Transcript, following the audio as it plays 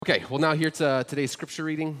Okay, well, now here's today's scripture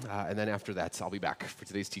reading, and then after that, I'll be back for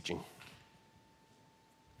today's teaching.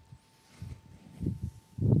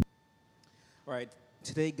 All right,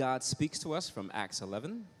 today God speaks to us from Acts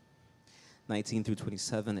 11, 19 through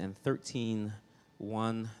 27, and 13,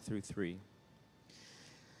 1 through 3.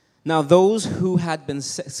 Now those who had been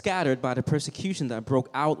scattered by the persecution that broke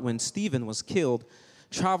out when Stephen was killed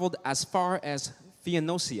traveled as far as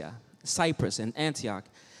Phoenicia, Cyprus, and Antioch,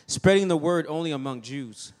 spreading the word only among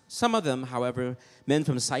Jews. Some of them, however, men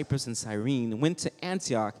from Cyprus and Cyrene, went to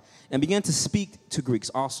Antioch and began to speak to Greeks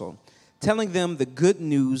also, telling them the good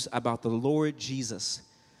news about the Lord Jesus.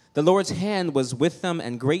 The Lord's hand was with them,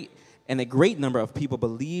 and a great number of people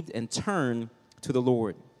believed and turned to the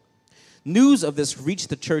Lord. News of this reached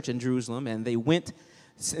the church in Jerusalem, and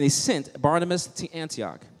they sent Barnabas to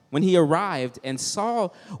Antioch. When he arrived and saw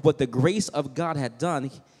what the grace of God had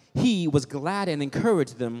done, he was glad and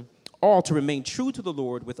encouraged them all to remain true to the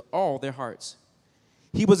Lord with all their hearts.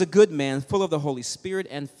 He was a good man, full of the Holy Spirit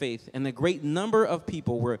and faith, and a great number of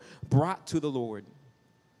people were brought to the Lord.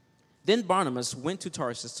 Then Barnabas went to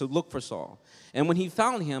Tarsus to look for Saul, and when he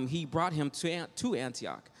found him, he brought him to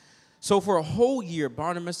Antioch. So for a whole year,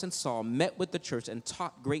 Barnabas and Saul met with the church and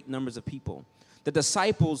taught great numbers of people. The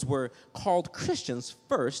disciples were called Christians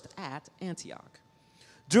first at Antioch.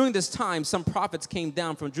 During this time, some prophets came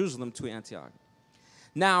down from Jerusalem to Antioch.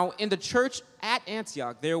 Now, in the church at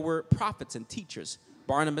Antioch, there were prophets and teachers: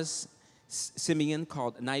 Barnabas, Simeon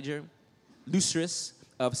called Niger, Lucius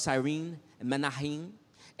of Cyrene, and Manahem,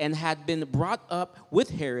 and had been brought up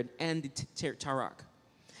with Herod and Tarach.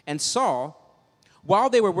 And Saul, while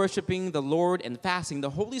they were worshiping the Lord and fasting,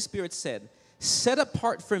 the Holy Spirit said, "Set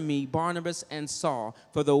apart for me Barnabas and Saul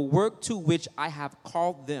for the work to which I have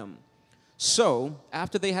called them." So,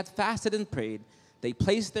 after they had fasted and prayed, they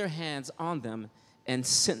placed their hands on them and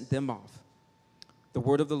sent them off. The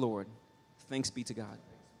word of the Lord. Thanks be to God.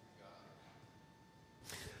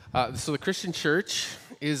 So the Christian church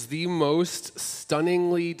is the most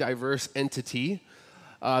stunningly diverse entity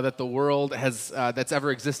that the world has that's ever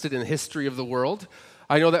existed in the history of the world.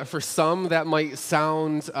 I know that for some that might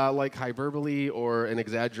sound like hyperbole or an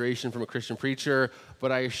exaggeration from a Christian preacher,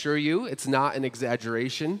 but I assure you it's not an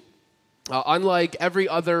exaggeration. Unlike every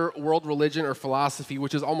other world religion or philosophy,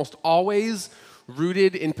 which is almost always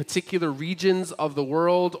rooted in particular regions of the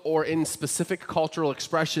world or in specific cultural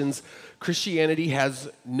expressions, Christianity has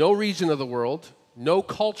no region of the world, no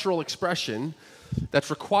cultural expression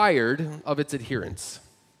that's required of its adherents.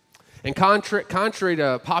 And contrary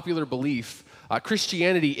to popular belief,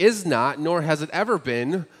 Christianity is not, nor has it ever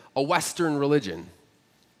been, a Western religion.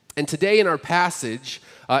 And today in our passage,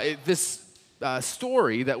 this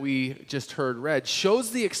story that we just heard read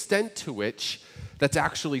shows the extent to which that's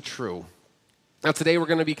actually true. Now today we're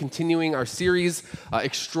going to be continuing our series,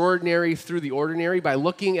 Extraordinary Through the Ordinary, by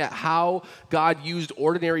looking at how God used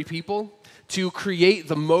ordinary people to create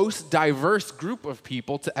the most diverse group of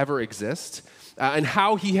people to ever exist, and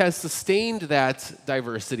how he has sustained that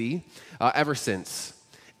diversity ever since.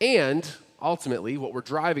 And ultimately, what we're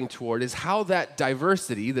driving toward is how that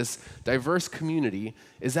diversity, this diverse community,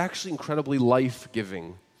 is actually incredibly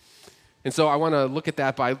life-giving. And so I want to look at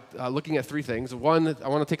that by looking at three things. One, I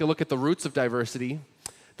want to take a look at the roots of diversity,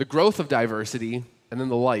 the growth of diversity, and then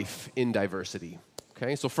the life in diversity.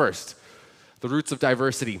 Okay, so first, the roots of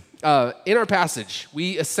diversity. In our passage,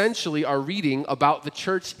 we essentially are reading about the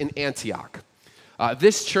church in Antioch.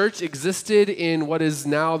 This church existed in what is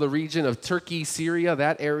now the region of Turkey, Syria,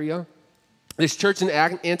 that area. This church in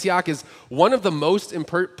Antioch is one of the most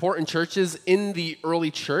important churches in the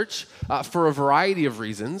early church for a variety of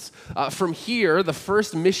reasons. From here, the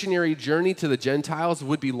first missionary journey to the Gentiles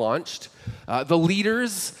would be launched. The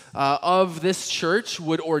leaders of this church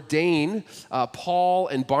would ordain Paul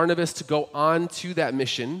and Barnabas to go on to that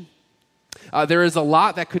mission. There is a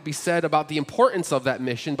lot that could be said about the importance of that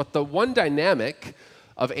mission, but the one dynamic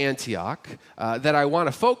of Antioch that I want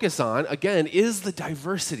to focus on, again, is the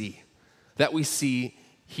diversity that we see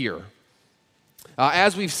here.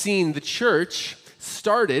 As we've seen, the church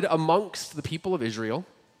started amongst the people of Israel.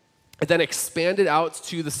 It then expanded out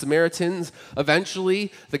to the Samaritans.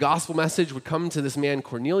 Eventually, the gospel message would come to this man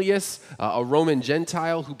Cornelius, a Roman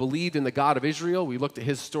Gentile who believed in the God of Israel. We looked at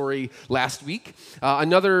his story last week.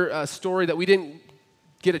 Another story that we didn't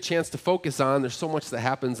get a chance to focus on, there's so much that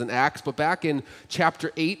happens in Acts, but back in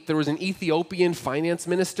chapter 8, there was an Ethiopian finance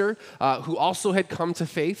minister who also had come to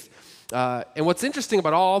faith. And what's interesting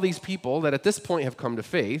about all these people that at this point have come to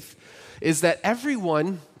faith is that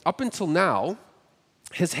everyone up until now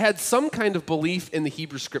has had some kind of belief in the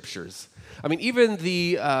Hebrew Scriptures. I mean, even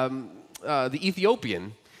the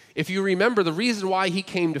Ethiopian, If you remember, the reason why he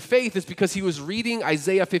came to faith is because he was reading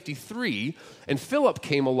Isaiah 53, and Philip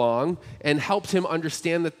came along and helped him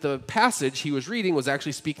understand that the passage he was reading was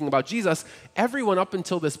actually speaking about Jesus. Everyone up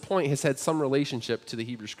until this point has had some relationship to the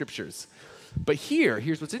Hebrew Scriptures. But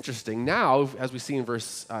here's what's interesting. Now, as we see in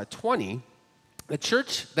verse 20, the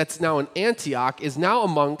church that's now in Antioch is now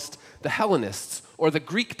amongst the Hellenists, or the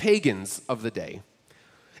Greek pagans of the day.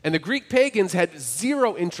 And the Greek pagans had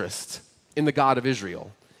zero interest in the God of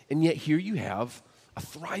Israel. And yet here you have a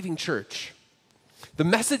thriving church. The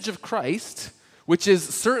message of Christ, which is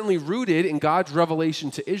certainly rooted in God's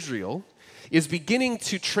revelation to Israel, is beginning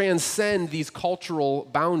to transcend these cultural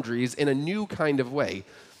boundaries in a new kind of way.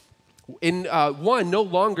 One no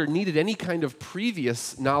longer needed any kind of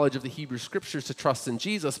previous knowledge of the Hebrew Scriptures to trust in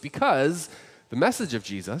Jesus, because the message of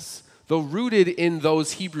Jesus, though rooted in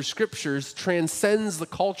those Hebrew Scriptures, transcends the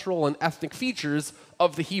cultural and ethnic features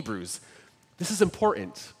of the Hebrews. This is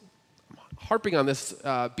important. I'm harping on this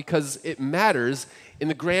because it matters in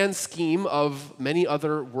the grand scheme of many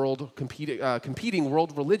other competing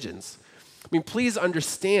world religions. I mean, please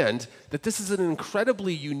understand that this is an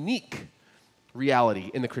incredibly unique reality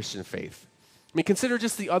in the Christian faith. I mean, consider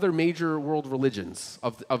just the other major world religions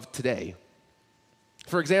of today.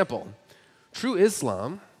 For example, true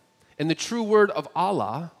Islam and the true word of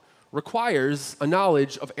Allah requires a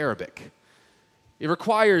knowledge of Arabic. It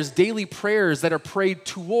requires daily prayers that are prayed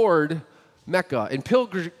toward Mecca and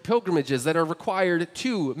pilgrimages that are required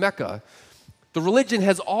to Mecca. The religion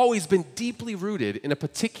has always been deeply rooted in a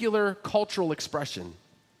particular cultural expression.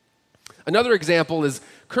 Another example is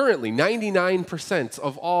currently 99%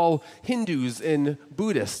 of all Hindus and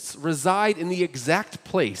Buddhists reside in the exact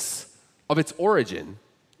place of its origin,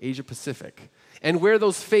 Asia Pacific. And where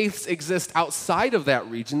those faiths exist outside of that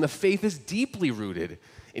region, the faith is deeply rooted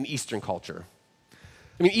in Eastern culture.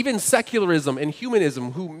 I mean, even secularism and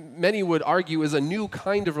humanism, who many would argue is a new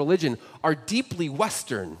kind of religion, are deeply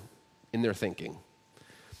Western in their thinking.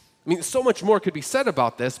 I mean, so much more could be said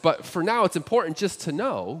about this, but for now it's important just to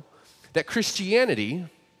know that Christianity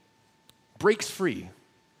breaks free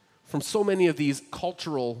from so many of these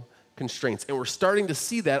cultural constraints, and we're starting to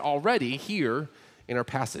see that already here in our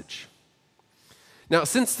passage. Now,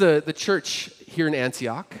 since the church here in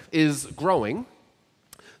Antioch is growing,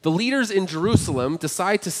 the leaders in Jerusalem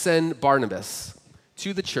decide to send Barnabas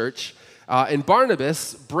to the church, and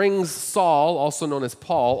Barnabas brings Saul, also known as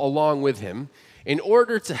Paul, along with him in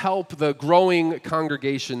order to help the growing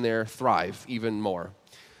congregation there thrive even more.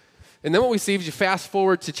 And then what we see, if you fast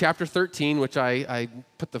forward to chapter 13, which I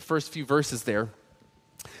put the first few verses there,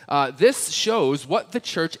 this shows what the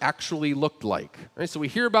church actually looked like. Right? So we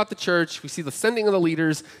hear about the church, we see the sending of the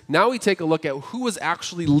leaders. Now we take a look at who was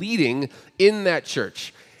actually leading in that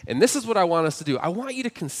church. And this is what I want us to do. I want you to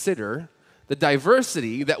consider the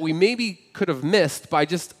diversity that we maybe could have missed by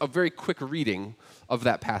just a very quick reading of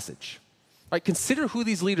that passage. Right? Consider who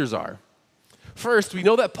these leaders are. First, we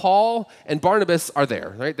know that Paul and Barnabas are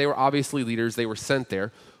there, right? They were obviously leaders. They were sent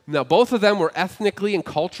there. Now, both of them were ethnically and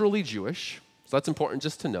culturally Jewish, so that's important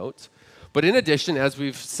just to note. But in addition, as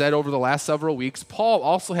we've said over the last several weeks, Paul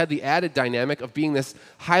also had the added dynamic of being this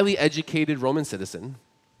highly educated Roman citizen.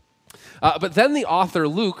 But then the author,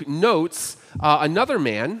 Luke, notes another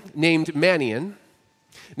man named Manaen.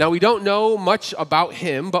 Now, we don't know much about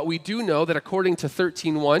him, but we do know that according to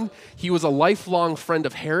 13:1, he was a lifelong friend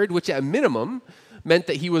of Herod, which at minimum meant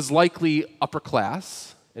that he was likely upper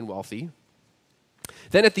class and wealthy.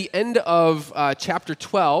 Then at the end of chapter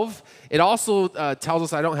 12, it also tells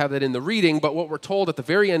us, I don't have that in the reading, but what we're told at the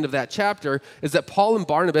very end of that chapter is that Paul and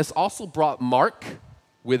Barnabas also brought Mark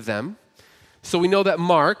with them. So we know that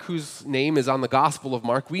Mark, whose name is on the Gospel of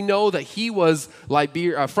Mark, we know that he was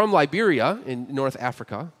from Liberia in North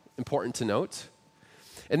Africa, important to note.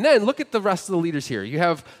 And then look at the rest of the leaders here. You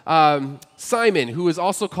have Simon, who is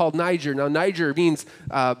also called Niger. Now, Niger means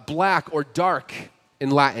black or dark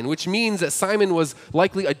in Latin, which means that Simon was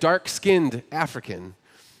likely a dark-skinned African.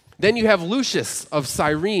 Then you have Lucius of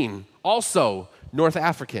Cyrene, also North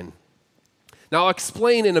African. Now, I'll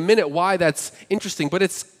explain in a minute why that's interesting, but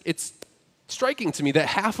it's striking to me that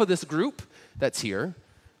half of this group that's here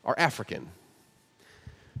are African.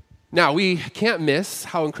 Now, we can't miss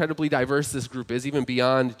how incredibly diverse this group is, even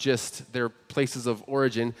beyond just their places of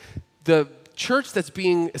origin. The church that's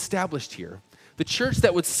being established here, the church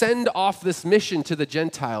that would send off this mission to the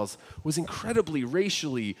Gentiles, was incredibly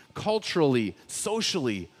racially, culturally,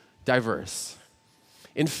 socially diverse.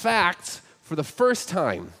 In fact, for the first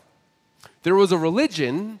time, there was a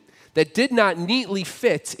religion that did not neatly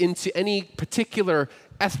fit into any particular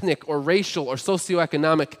ethnic or racial or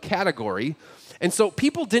socioeconomic category, And so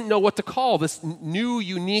people didn't know what to call this new,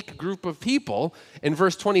 unique group of people. And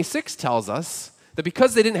verse 26 tells us that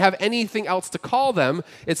because they didn't have anything else to call them,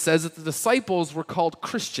 it says that the disciples were called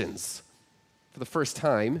Christians for the first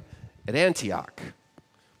time at Antioch.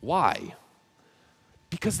 Why?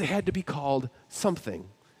 Because they had to be called something.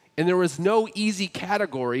 And there was no easy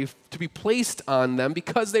category to be placed on them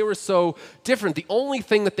because they were so different. The only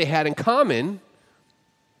thing that they had in common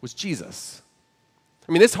was Jesus.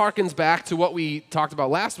 I mean, this harkens back to what we talked about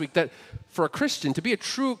last week, that for a Christian, to be a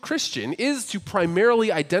true Christian is to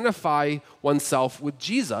primarily identify oneself with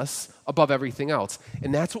Jesus above everything else.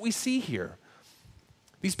 And that's what we see here.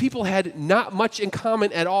 These people had not much in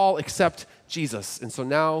common at all except Jesus. And so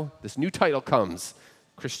now this new title comes,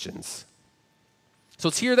 Christians. So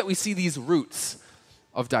it's here that we see these roots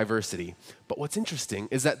of diversity. But what's interesting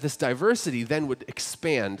is that this diversity then would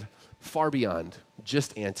expand far beyond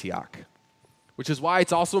just Antioch, which is why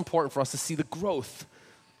it's also important for us to see the growth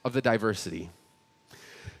of the diversity.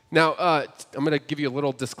 Now, I'm going to give you a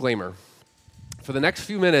little disclaimer. For the next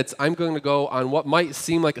few minutes, I'm going to go on what might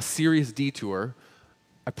seem like a serious detour.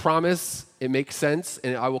 I promise it makes sense,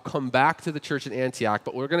 and I will come back to the church in Antioch,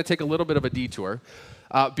 but we're going to take a little bit of a detour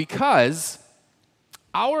because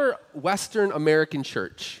our Western American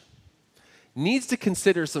church needs to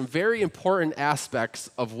consider some very important aspects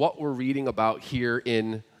of what we're reading about here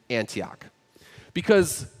in Antioch.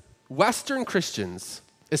 Because Western Christians,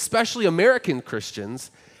 especially American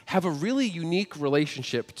Christians, have a really unique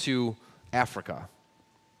relationship to Africa.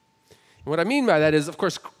 And what I mean by that is, of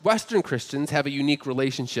course, Western Christians have a unique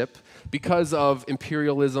relationship because of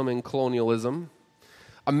imperialism and colonialism.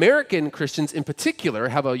 American Christians in particular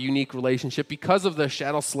have a unique relationship because of the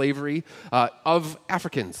chattel slavery of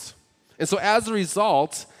Africans. And so as a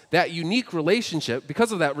result, that unique relationship,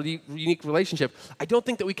 because of that unique relationship, I don't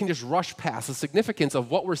think that we can just rush past the significance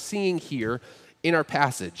of what we're seeing here in our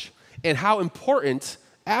passage and how important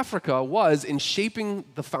Africa was in shaping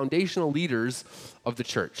the foundational leaders of the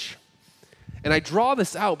church. And I draw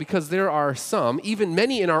this out because there are some, even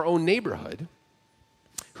many in our own neighborhood,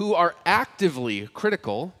 who are actively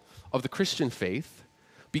critical of the Christian faith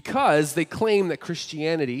because they claim that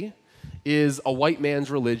Christianity is a white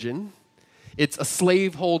man's religion. It's a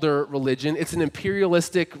slaveholder religion. It's an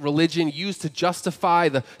imperialistic religion used to justify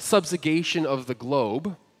the subjugation of the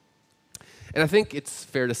globe. And I think it's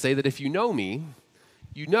fair to say that if you know me,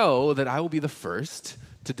 you know that I will be the first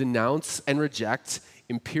to denounce and reject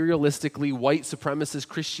imperialistically white supremacist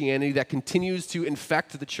Christianity that continues to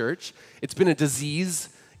infect the church. It's been a disease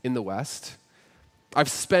in the West. I've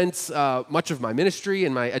spent much of my ministry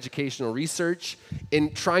and my educational research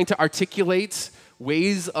in trying to articulate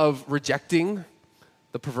ways of rejecting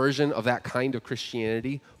the perversion of that kind of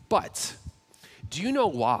Christianity. But do you know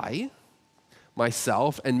why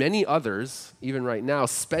myself and many others, even right now,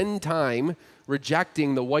 spend time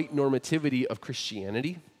rejecting the white normativity of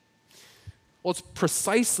Christianity? Well, it's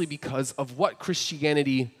precisely because of what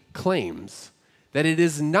Christianity claims, that it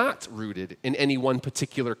is not rooted in any one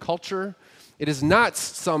particular culture. It is not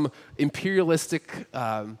some imperialistic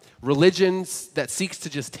religion that seeks to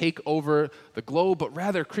just take over the globe, but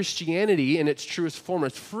rather Christianity in its truest form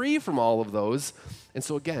is free from all of those. And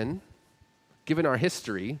so again, given our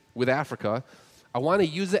history with Africa, I want to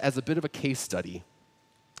use it as a bit of a case study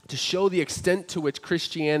to show the extent to which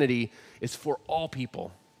Christianity is for all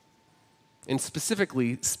people, and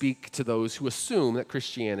specifically speak to those who assume that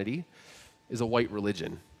Christianity is a white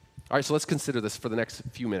religion. All right, so let's consider this for the next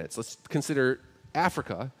few minutes. Let's consider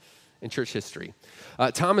Africa in church history.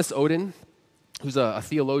 Thomas Oden, who's a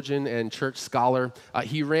theologian and church scholar,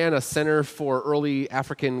 he ran a Center for Early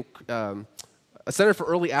African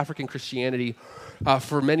Christianity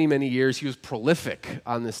for many, many years. He was prolific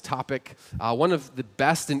on this topic. One of the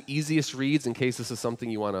best and easiest reads, in case this is something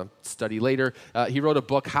you want to study later, he wrote a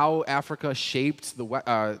book, How Africa Shaped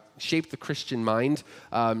the Christian Mind.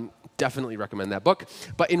 Definitely recommend that book.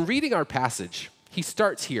 But in reading our passage, he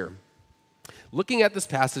starts here, looking at this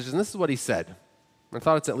passage, and this is what he said. I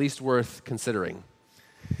thought it's at least worth considering.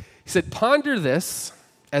 He said, ponder this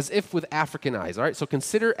as if with African eyes. All right, so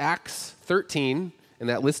consider Acts 13 and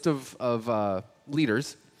that list of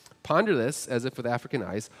leaders. Ponder this as if with African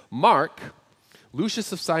eyes. Mark,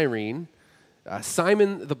 Lucius of Cyrene,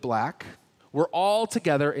 Simon the Black were all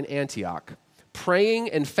together in Antioch, praying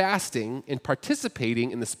and fasting and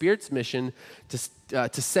participating in the Spirit's mission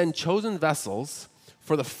to send chosen vessels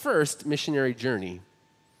for the first missionary journey.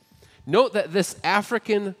 Note that this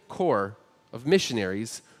African corps of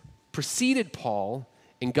missionaries preceded Paul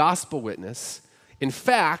in gospel witness. In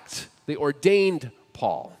fact, they ordained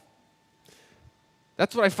Paul.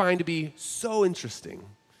 That's what I find to be so interesting,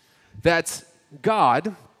 that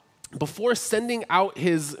God, before sending out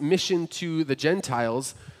his mission to the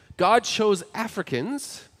Gentiles, God chose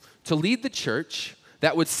Africans to lead the church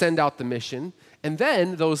that would send out the mission, and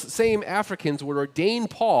then those same Africans would ordain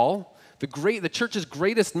Paul, the church's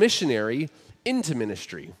greatest missionary, into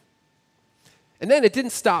ministry. And then it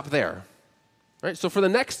didn't stop there. Right? So for the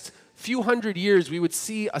next few hundred years, we would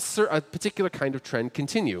see a particular kind of trend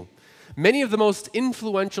continue. Many of the most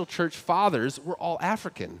influential church fathers were all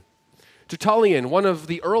African. Tertullian, one of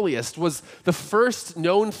the earliest, was the first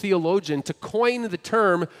known theologian to coin the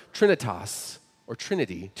term Trinitas, or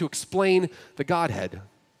Trinity, to explain the Godhead.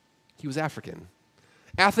 He was African.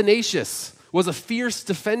 Athanasius was a fierce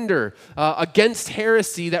defender against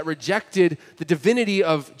heresy that rejected the divinity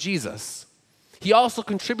of Jesus. He also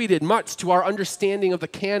contributed much to our understanding of the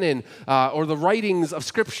canon or the writings of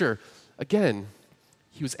Scripture. Again,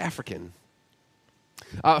 he was African.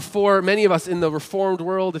 For many of us in the Reformed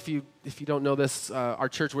world, if you don't know this, our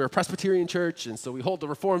church, we're a Presbyterian church, and so we hold the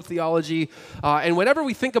Reformed theology. And whenever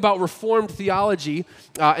we think about Reformed theology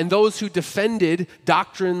and those who defended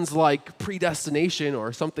doctrines like predestination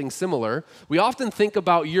or something similar, we often think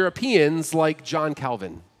about Europeans like John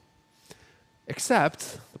Calvin.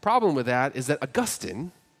 Except the problem with that is that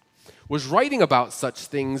Augustine was writing about such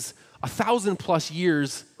things 1,000+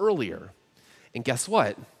 years earlier. And guess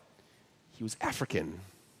what? He was African.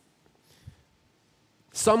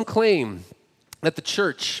 Some claim that the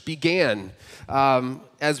church began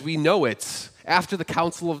as we know it after the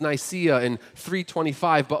Council of Nicaea in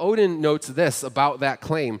 325, but Odin notes this about that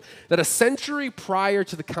claim, that a century prior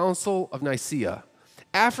to the Council of Nicaea,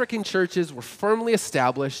 African churches were firmly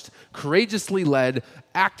established, courageously led,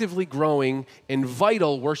 actively growing, and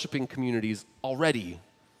vital worshiping communities already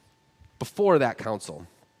before that council.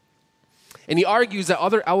 And he argues that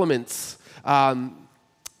other elements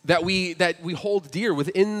that we hold dear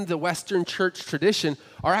within the Western church tradition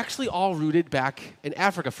are actually all rooted back in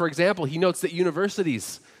Africa. For example, he notes that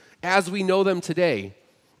universities, as we know them today,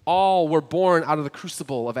 all were born out of the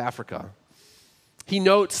crucible of Africa. He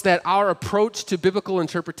notes that our approach to biblical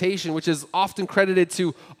interpretation, which is often credited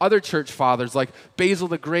to other church fathers like Basil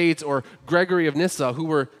the Great or Gregory of Nyssa, who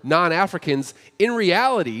were non-Africans, in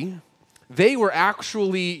reality, they were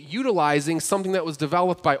actually utilizing something that was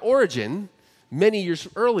developed by Origen many years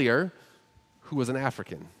earlier, who was an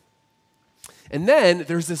African. And then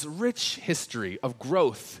there's this rich history of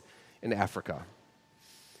growth in Africa.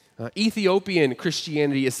 Ethiopian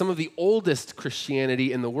Christianity is some of the oldest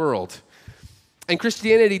Christianity in the world. And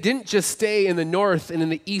Christianity didn't just stay in the north and in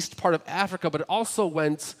the east part of Africa, but it also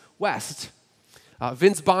went west.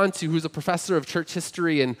 Vince Bantu, who's a professor of church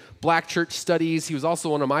history and black church studies, he was also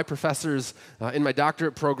one of my professors in my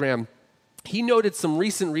doctorate program. He noted some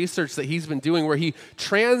recent research that he's been doing where he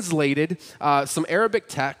translated some Arabic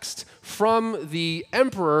text from the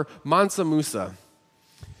emperor Mansa Musa.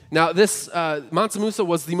 Now, this Mansa Musa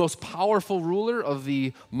was the most powerful ruler of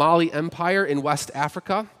the Mali Empire in West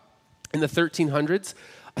Africa in the 1300s.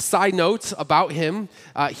 A side note about him,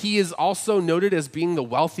 he is also noted as being the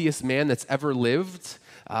wealthiest man that's ever lived.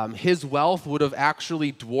 His wealth would have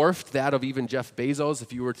actually dwarfed that of even Jeff Bezos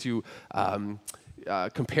if you were to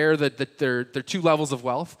compare their two levels of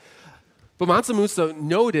wealth. But Mansa Musa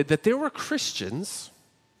noted that there were Christians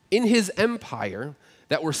in his empire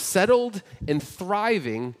that were settled and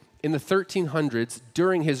thriving in the 1300s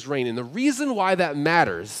during his reign. And the reason why that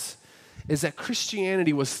matters is that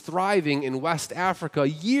Christianity was thriving in West Africa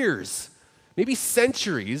years, maybe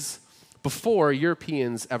centuries, before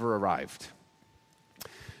Europeans ever arrived.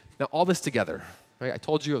 Now, all this together, right? I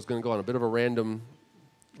told you I was going to go on a bit of a random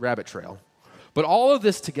rabbit trail. But all of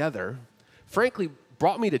this together, frankly,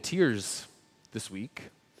 brought me to tears this week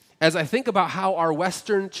as I think about how our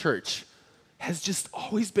Western church has just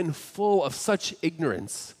always been full of such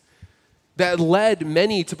ignorance that led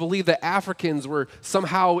many to believe that Africans were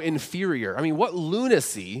somehow inferior. I mean, what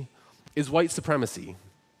lunacy is white supremacy?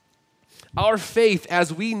 Our faith,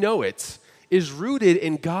 as we know it, is rooted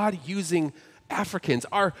in God using Africans.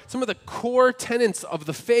 Some of the core tenets of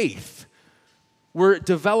the faith were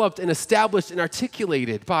developed and established and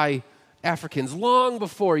articulated by Africans long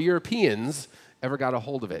before Europeans ever got a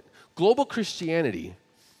hold of it. Global Christianity,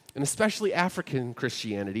 and especially African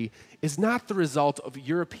Christianity, is not the result of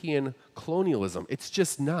European colonialism. It's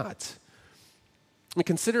just not. I mean,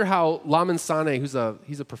 consider how Lamin Sanneh,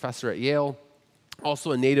 he's a professor at Yale,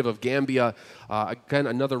 also a native of Gambia, again,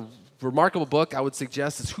 another remarkable book I would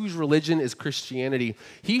suggest is Whose Religion is Christianity?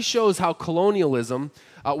 He shows how colonialism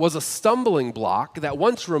was a stumbling block that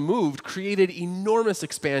once removed created enormous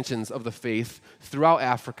expansions of the faith throughout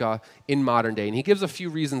Africa in modern day. And he gives a few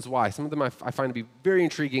reasons why. Some of them I find to be very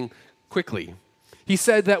intriguing quickly. He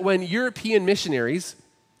said that when European missionaries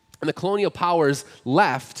and the colonial powers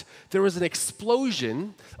left, there was an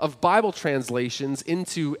explosion of Bible translations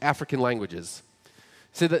into African languages.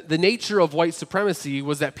 So the nature of white supremacy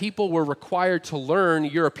was that people were required to learn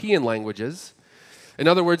European languages. In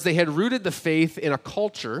other words, they had rooted the faith in a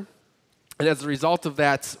culture, and as a result of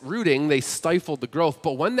that rooting, they stifled the growth.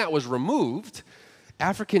 But when that was removed,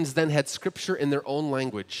 Africans then had scripture in their own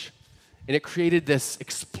language, and it created this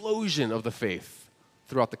explosion of the faith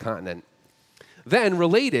throughout the continent. Then,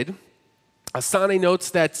 related, Asane notes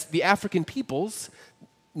that the African peoples,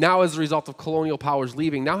 now as a result of colonial powers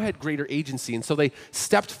leaving, now had greater agency, and so they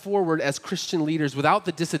stepped forward as Christian leaders without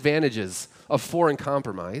the disadvantages of foreign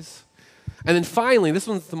compromise. And then finally, this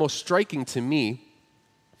one's the most striking to me,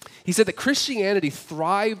 he said that Christianity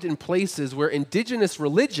thrived in places where indigenous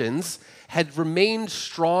religions had remained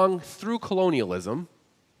strong through colonialism,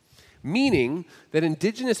 meaning that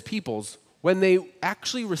indigenous peoples, when they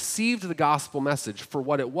actually received the gospel message for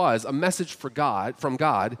what it was, a message from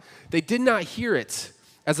God, they did not hear it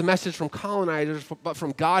as a message from colonizers, but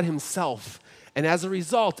from God himself. And as a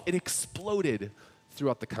result, it exploded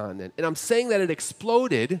throughout the continent. And I'm saying that it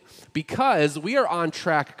exploded because we are on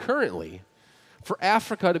track currently for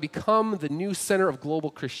Africa to become the new center of global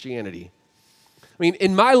Christianity. I mean,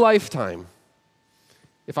 in my lifetime,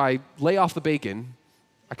 if I lay off the bacon,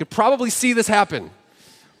 I could probably see this happen.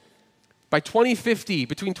 By 2050,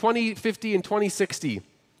 between 2050 and 2060,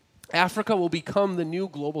 Africa will become the new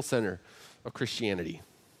global center of Christianity.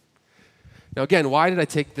 Now again, why did I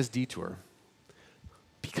take this detour?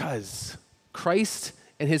 Because Christ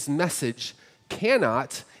and his message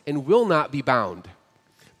cannot and will not be bound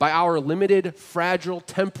by our limited, fragile,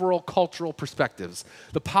 temporal, cultural perspectives.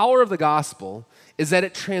 The power of the gospel is that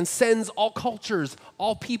it transcends all cultures,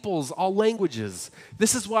 all peoples, all languages.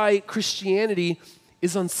 This is why Christianity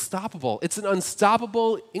is unstoppable. It's an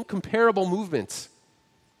unstoppable, incomparable movement.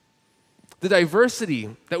 The diversity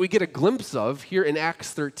that we get a glimpse of here in Acts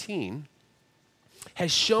 13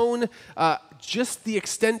 has shown just the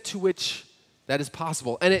extent to which that is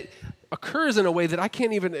possible. And it occurs in a way that I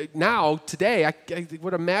can't even, now, today, I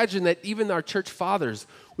would imagine that even our church fathers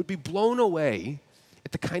would be blown away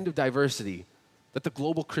at the kind of diversity that the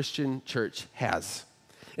global Christian church has.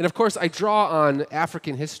 And of course, I draw on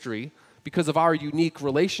African history because of our unique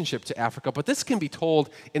relationship to Africa, but this can be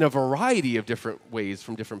told in a variety of different ways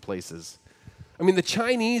from different places. I mean, the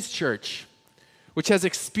Chinese church, which has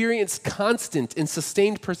experienced constant and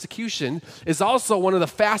sustained persecution, is also one of the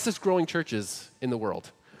fastest growing churches in the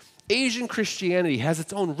world. Asian Christianity has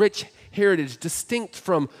its own rich heritage distinct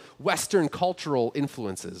from Western cultural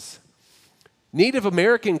influences. Native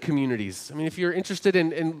American communities, I mean, if you're interested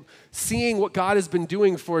in seeing what God has been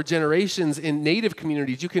doing for generations in Native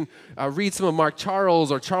communities, you can read some of Mark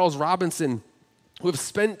Charles or Charles Robinson, who have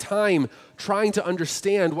spent time trying to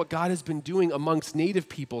understand what God has been doing amongst Native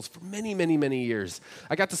peoples for many, many, many years.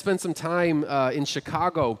 I got to spend some time in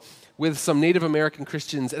Chicago with some Native American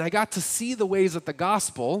Christians, and I got to see the ways that the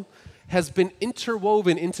gospel has been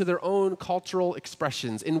interwoven into their own cultural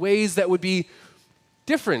expressions in ways that would be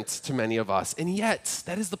different to many of us. And yet,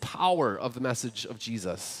 that is the power of the message of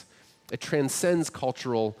Jesus. It transcends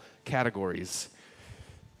cultural categories.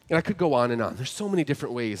 And I could go on and on. There's so many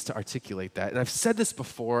different ways to articulate that. And I've said this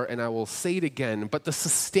before, and I will say it again, but the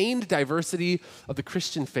sustained diversity of the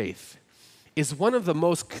Christian faith is one of the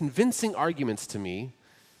most convincing arguments to me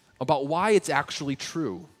about why it's actually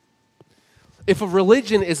true. If a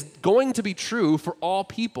religion is going to be true for all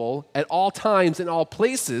people at all times in all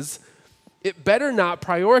places, it better not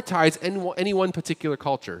prioritize any one particular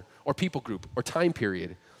culture or people group or time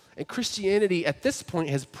period. And Christianity at this point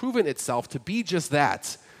has proven itself to be just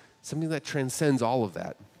that, something that transcends all of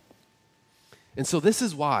that. And so this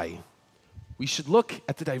is why we should look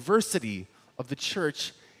at the diversity of the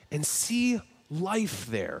church and see life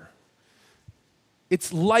there.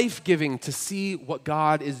 It's life-giving to see what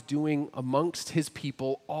God is doing amongst his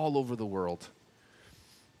people all over the world.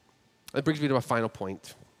 That brings me to my final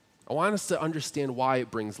point. I want us to understand why it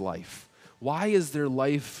brings life. Why is there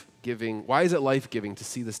life-giving? Why is it life-giving to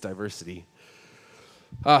see this diversity?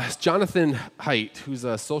 Jonathan Haidt, who's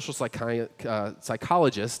a social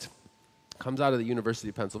psychologist, comes out of the University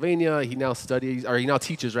of Pennsylvania. He now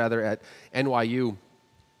teaches at NYU.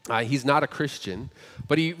 He's not a Christian,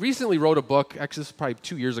 but he recently wrote a book, actually this is probably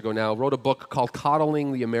 2 years ago now, wrote a book called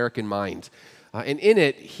Coddling the American Mind. And in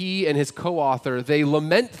it, he and his co-author, they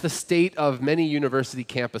lament the state of many university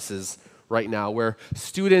campuses right now, where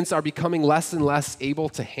students are becoming less and less able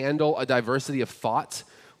to handle a diversity of thought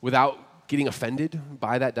without getting offended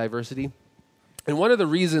by that diversity. And one of the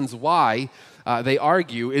reasons why they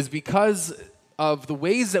argue is because of the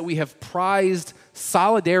ways that we have prized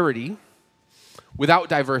solidarity without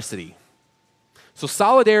diversity. So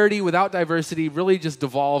solidarity without diversity really just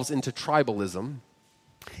devolves into tribalism.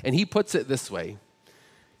 And he puts it this way.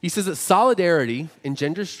 He says that solidarity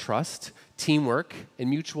engenders trust, teamwork, and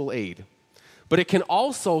mutual aid. But it can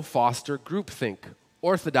also foster groupthink,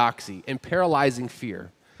 orthodoxy, and paralyzing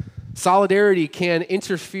fear. Solidarity can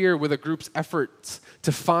interfere with a group's efforts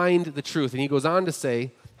to find the truth. And he goes on to say,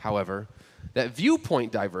 however, that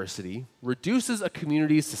viewpoint diversity reduces a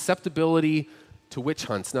community's susceptibility to witch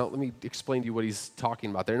hunts. Now, let me explain to you what he's talking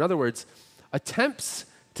about there. In other words, attempts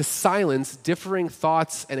to silence differing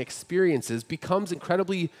thoughts and experiences becomes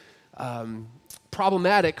incredibly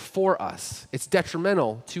problematic for us. It's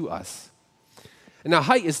detrimental to us. And now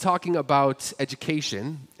Haidt is talking about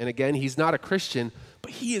education, and again, he's not a Christian,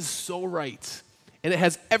 but he is so right. And it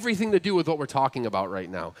has everything to do with what we're talking about right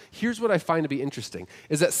now. Here's what I find to be interesting,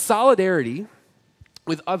 is that solidarity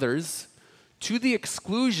with others to the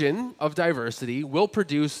exclusion of diversity will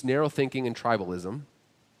produce narrow thinking and tribalism.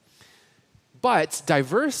 But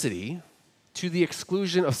diversity to the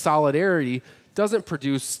exclusion of solidarity doesn't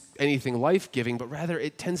produce anything life-giving, but rather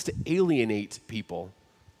it tends to alienate people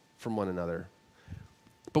from one another.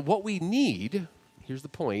 But what we need, here's the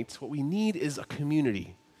point, what we need is a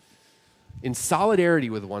community in solidarity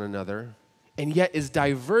with one another, and yet is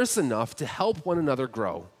diverse enough to help one another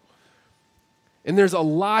grow. And there's a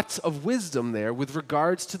lot of wisdom there with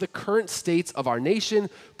regards to the current states of our nation,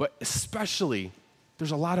 but especially there's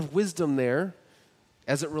a lot of wisdom there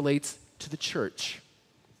as it relates to the church.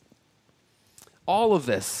 All of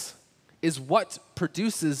this is what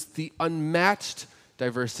produces the unmatched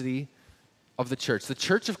diversity of the church. The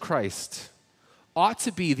Church of Christ ought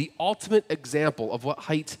to be the ultimate example of what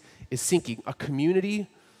Haidt is seeking, a community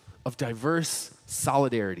of diverse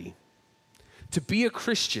solidarity. To be a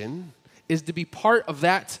Christian is to be part of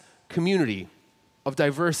that community of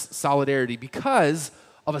diverse solidarity because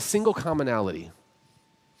of a single commonality.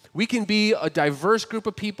 We can be a diverse group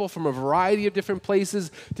of people from a variety of different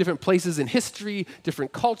places in history,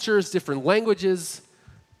 different cultures, different languages,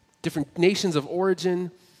 different nations of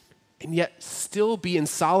origin, and yet still be in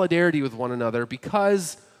solidarity with one another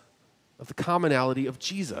because of the commonality of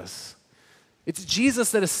Jesus. It's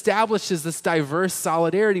Jesus that establishes this diverse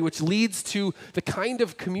solidarity, which leads to the kind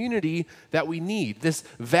of community that we need, this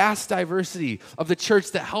vast diversity of the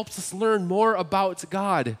church that helps us learn more about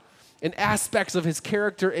God and aspects of his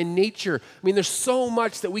character and nature. I mean, there's so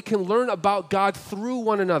much that we can learn about God through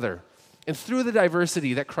one another and through the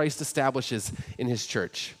diversity that Christ establishes in his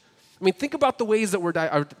church. I mean, think about the ways that we're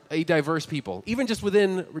a diverse people, even just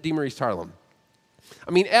within Redeemer East Harlem.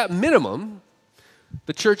 I mean, at minimum,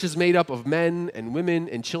 the church is made up of men and women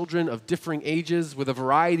and children of differing ages with a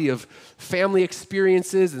variety of family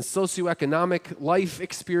experiences and socioeconomic life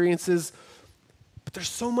experiences. But there's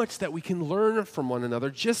so much that we can learn from one another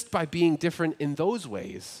just by being different in those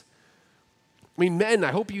ways. I mean, men,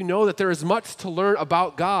 I hope you know that there is much to learn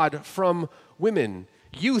about God from women.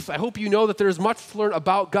 Youth, I hope you know that there is much to learn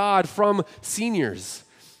about God from seniors.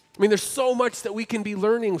 I mean, there's so much that we can be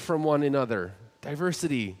learning from one another.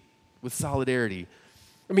 Diversity with solidarity.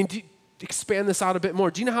 I mean, expand this out a bit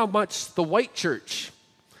more. Do you know how much the white church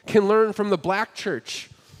can learn from the black church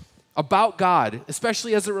about God,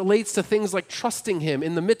 especially as it relates to things like trusting him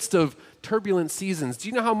in the midst of turbulent seasons? Do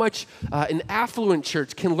you know how much an affluent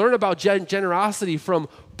church can learn about generosity from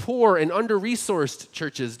poor and under-resourced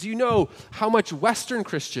churches? Do you know how much Western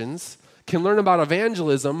Christians can learn about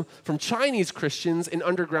evangelism from Chinese Christians in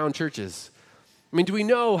underground churches? I mean, do we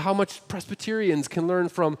know how much Presbyterians can learn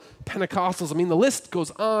from Pentecostals? I mean, the list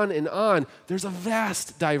goes on and on. There's a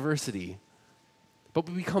vast diversity. But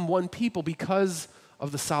we become one people because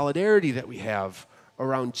of the solidarity that we have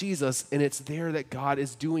around Jesus, and it's there that God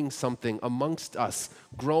is doing something amongst us,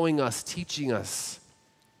 growing us, teaching us.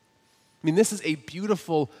 I mean, this is a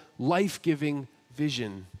beautiful, life-giving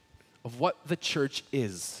vision of what the church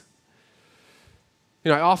is.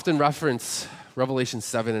 You know, I often reference Revelation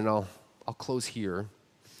 7, and I'll close here.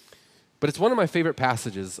 But it's one of my favorite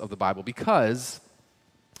passages of the Bible because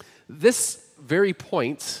this very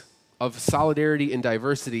point of solidarity and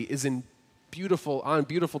diversity is on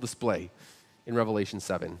beautiful display in Revelation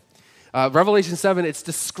 7. Revelation 7, it's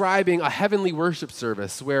describing a heavenly worship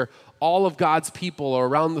service where all of God's people are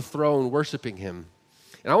around the throne worshiping him.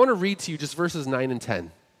 And I want to read to you just verses 9 and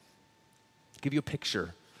 10. Give you a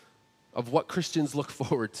picture of what Christians look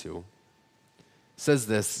forward to.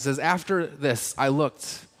 It says, after this I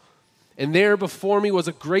looked, and there before me was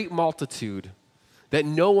a great multitude that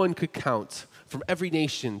no one could count, from every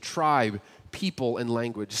nation, tribe, people, and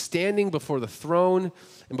language, standing before the throne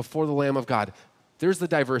and before the Lamb of God. there's the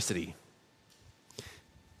diversity.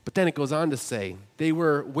 But then it goes on to say, they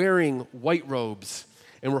were wearing white robes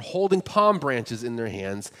and were holding palm branches in their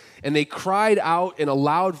hands, and they cried out in a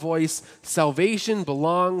loud voice, "Salvation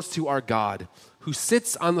belongs to our God, who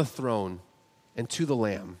sits on the throne, and to the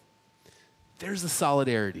Lamb." There's the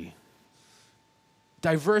solidarity.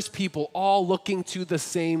 Diverse people all looking to the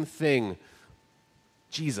same thing,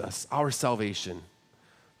 Jesus, our salvation.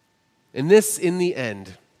 And this, in the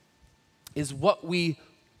end, is what we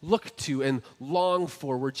look to and long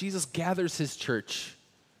for, where Jesus gathers his church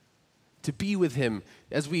to be with him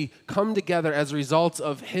as we come together as a result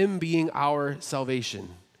of him being our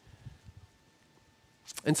salvation.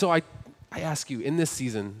 And so I ask you in this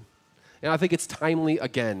season, and I think it's timely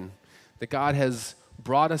again, that God has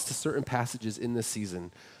brought us to certain passages in this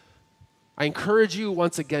season. I encourage you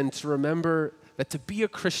once again to remember that to be a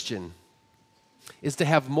Christian is to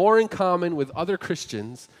have more in common with other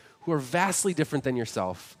Christians who are vastly different than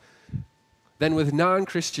yourself than with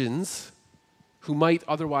non-Christians who might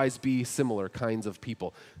otherwise be similar kinds of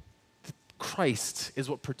people. Christ is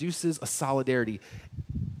what produces a solidarity.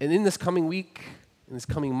 And in this coming week, in these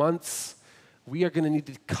coming months, we are going to need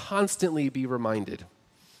to constantly be reminded,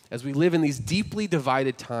 as we live in these deeply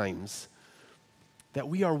divided times, that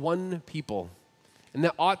we are one people. And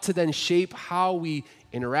that ought to then shape how we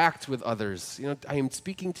interact with others. You know, I am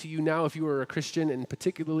speaking to you now if you are a Christian, and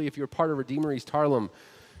particularly if you're part of Redeemer East Harlem.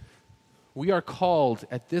 We are called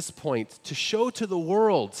at this point to show to the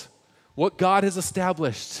world what God has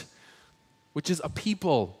established, which is a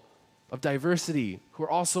people of diversity who are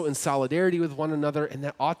also in solidarity with one another, and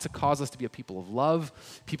that ought to cause us to be a people of love,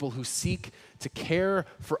 people who seek to care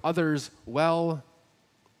for others well,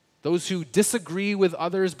 those who disagree with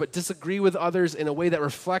others, but disagree with others in a way that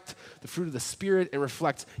reflect the fruit of the Spirit and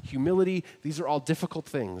reflect humility. These are all difficult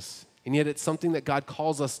things, and yet it's something that God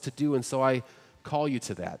calls us to do, and so I call you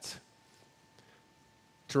to that.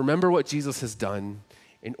 To remember what Jesus has done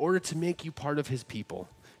in order to make you part of his people,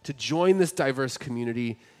 to join this diverse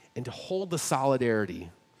community, and to hold the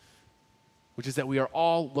solidarity, which is that we are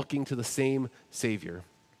all looking to the same Savior.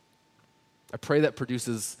 I pray that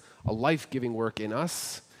produces a life-giving work in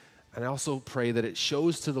us, and I also pray that it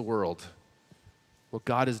shows to the world what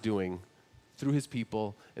God is doing through his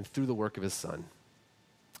people and through the work of his Son.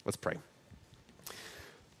 Let's pray.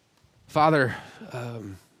 Father,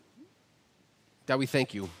 God, we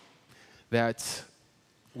thank you that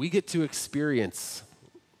we get to experience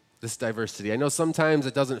this diversity. I know sometimes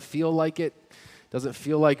it doesn't feel like it. Doesn't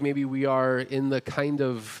feel like maybe we are in the kind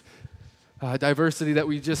of diversity that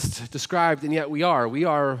we just described, and yet we are. We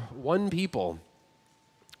are one people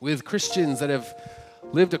with Christians that have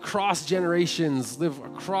lived across generations, live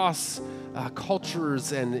across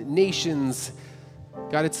cultures and nations.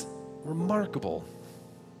 God, it's remarkable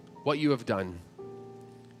what you have done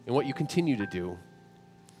and what you continue to do.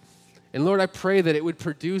 And Lord, I pray that it would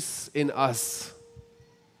produce in us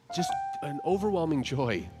just an overwhelming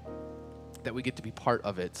joy that we get to be part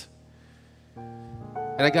of it.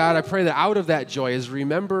 And God, I pray that out of that joy, as we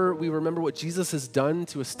remember what Jesus has done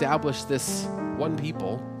to establish this one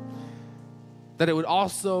people, that it would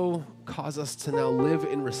also cause us to now live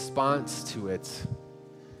in response to it.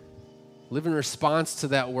 Live in response to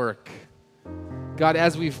that work. God,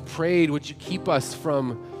 as we've prayed, would you keep us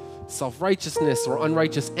from self-righteousness or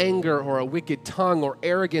unrighteous anger or a wicked tongue or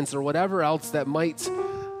arrogance or whatever else that might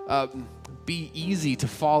be easy to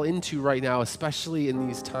fall into right now, especially in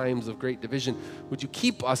these times of great division. Would you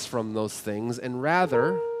keep us from those things, and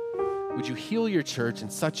rather, would you heal your church in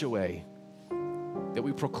such a way that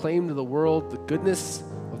we proclaim to the world the goodness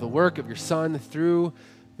of the work of your Son through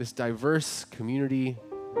this diverse community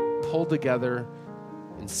pulled together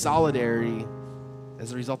in solidarity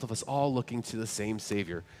as a result of us all looking to the same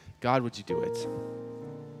Savior. God, would you do it?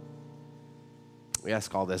 We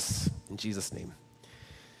ask all this in Jesus' name.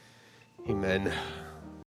 Amen.